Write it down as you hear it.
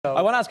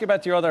I want to ask you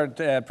about your other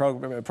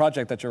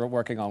project that you're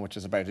working on, which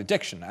is about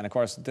addiction. And of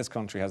course, this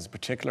country has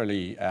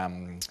particularly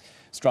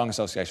strong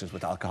associations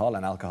with alcohol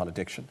and alcohol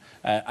addiction.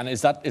 And is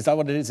that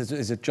what it is?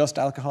 Is it just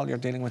alcohol you're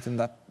dealing with in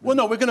that? Well,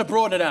 no, we're going to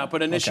broaden it out.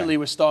 But initially,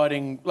 we're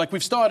starting, like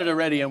we've started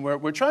already, and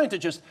we're trying to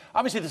just,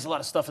 obviously, there's a lot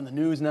of stuff in the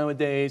news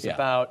nowadays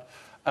about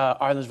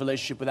Ireland's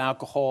relationship with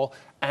alcohol.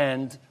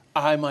 And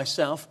I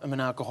myself am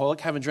an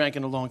alcoholic. Haven't drank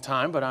in a long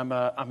time, but I'm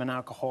an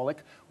alcoholic,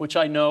 which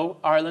I know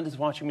Ireland is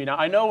watching me now.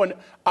 I know when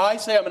I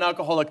say I'm an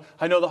alcoholic,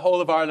 I know the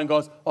whole of Ireland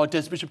goes, "Oh,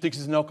 Des Bishop thinks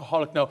he's an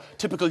alcoholic." No,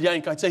 typical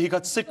Yank. I'd say he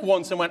got sick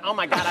once and went, "Oh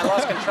my God, I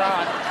lost control.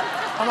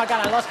 Oh my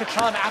God, I lost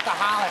control. I'm an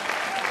alcoholic."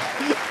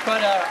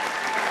 But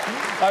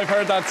I've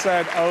heard that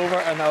said over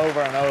and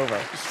over and over.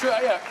 It's true,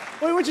 yeah.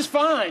 Well, which is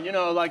fine, you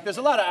know. Like there's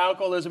a lot of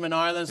alcoholism in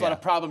Ireland. There's a lot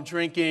of problem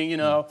drinking, you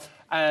know.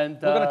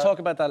 And we're going to talk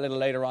about that a little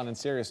later on in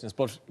seriousness,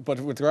 but with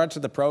regard to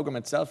the program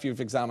itself, you're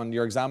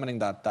examining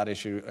that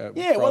issue.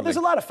 Yeah, well, there's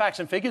a lot of facts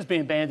and figures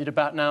being bandied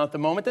about now at the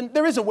moment, and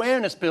there is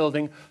awareness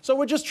building. So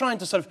we're just trying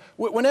to sort of,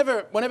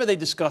 whenever they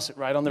discuss it,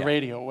 right, on the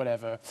radio or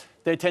whatever,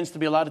 there tends to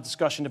be a lot of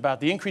discussion about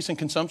the increase in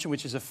consumption,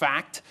 which is a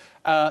fact.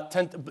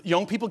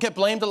 Young people get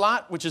blamed a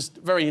lot, which is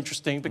very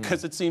interesting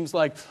because it seems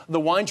like the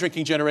wine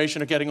drinking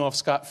generation are getting off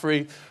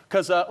scot-free.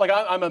 Because like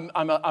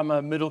I'm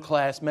a middle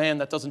class man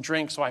that doesn't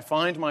drink, so I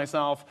find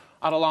myself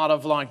at a lot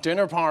of like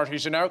dinner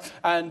parties, you know,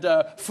 and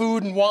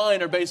food and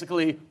wine are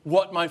basically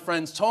what my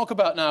friends talk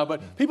about now.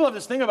 But people have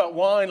this thing about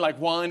wine, like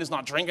wine is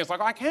not drinking. It's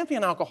like, I can't be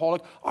an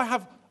alcoholic. I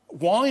have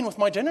wine with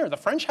my dinner. The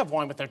French have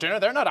wine with their dinner.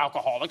 They're not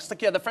alcoholics. It's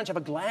like, yeah, the French have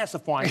a glass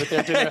of wine with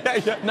their dinner,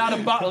 not a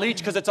bottle each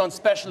because it's on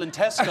special in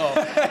Tesco.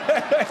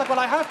 It's like, well,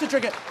 I have to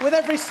drink it. With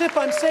every sip,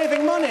 I'm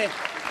saving money.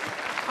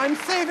 I'm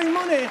saving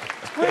money.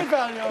 It's great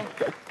value.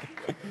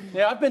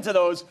 Yeah, I've been to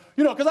those,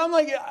 you know, because I'm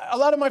like, a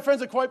lot of my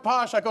friends are quite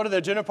posh. I go to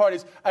their dinner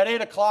parties. At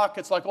 8 o'clock,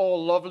 it's like, oh,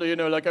 lovely, you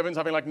know, like everyone's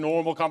having like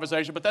normal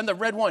conversation. But then the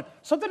red wine,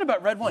 something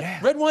about red wine. Yeah.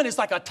 Red wine is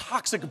like a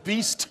toxic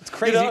beast. It's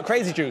crazy, you know?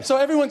 Crazy juice. So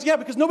everyone's,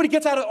 because nobody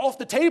gets off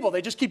the table.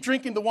 They just keep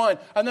drinking the wine.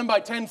 And then by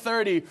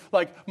 10:30,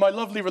 like my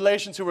lovely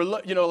relations who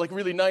were, you know, like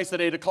really nice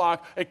at 8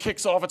 o'clock, it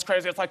kicks off. It's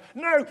crazy. It's like,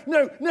 no,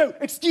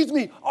 excuse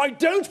me. I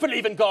don't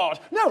believe in God.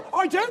 No,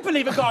 I don't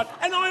believe in God.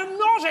 And I am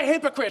not a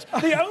hypocrite.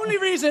 The only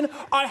reason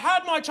I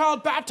had my child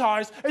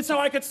baptized is so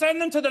I could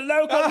send them to the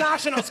local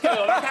national school,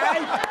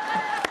 okay?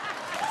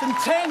 It's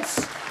intense.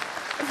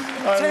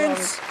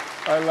 Intense.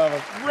 I love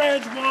it.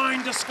 Red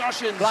wine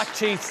discussions. Black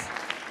teeth.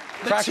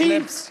 The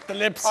teeth. The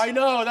lips. I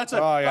know, that's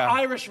the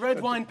Irish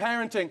red wine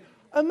parenting.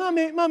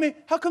 Mummy,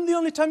 how come the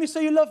only time you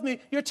say you love me,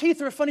 your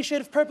teeth are a funny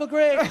shade of purple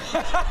grey?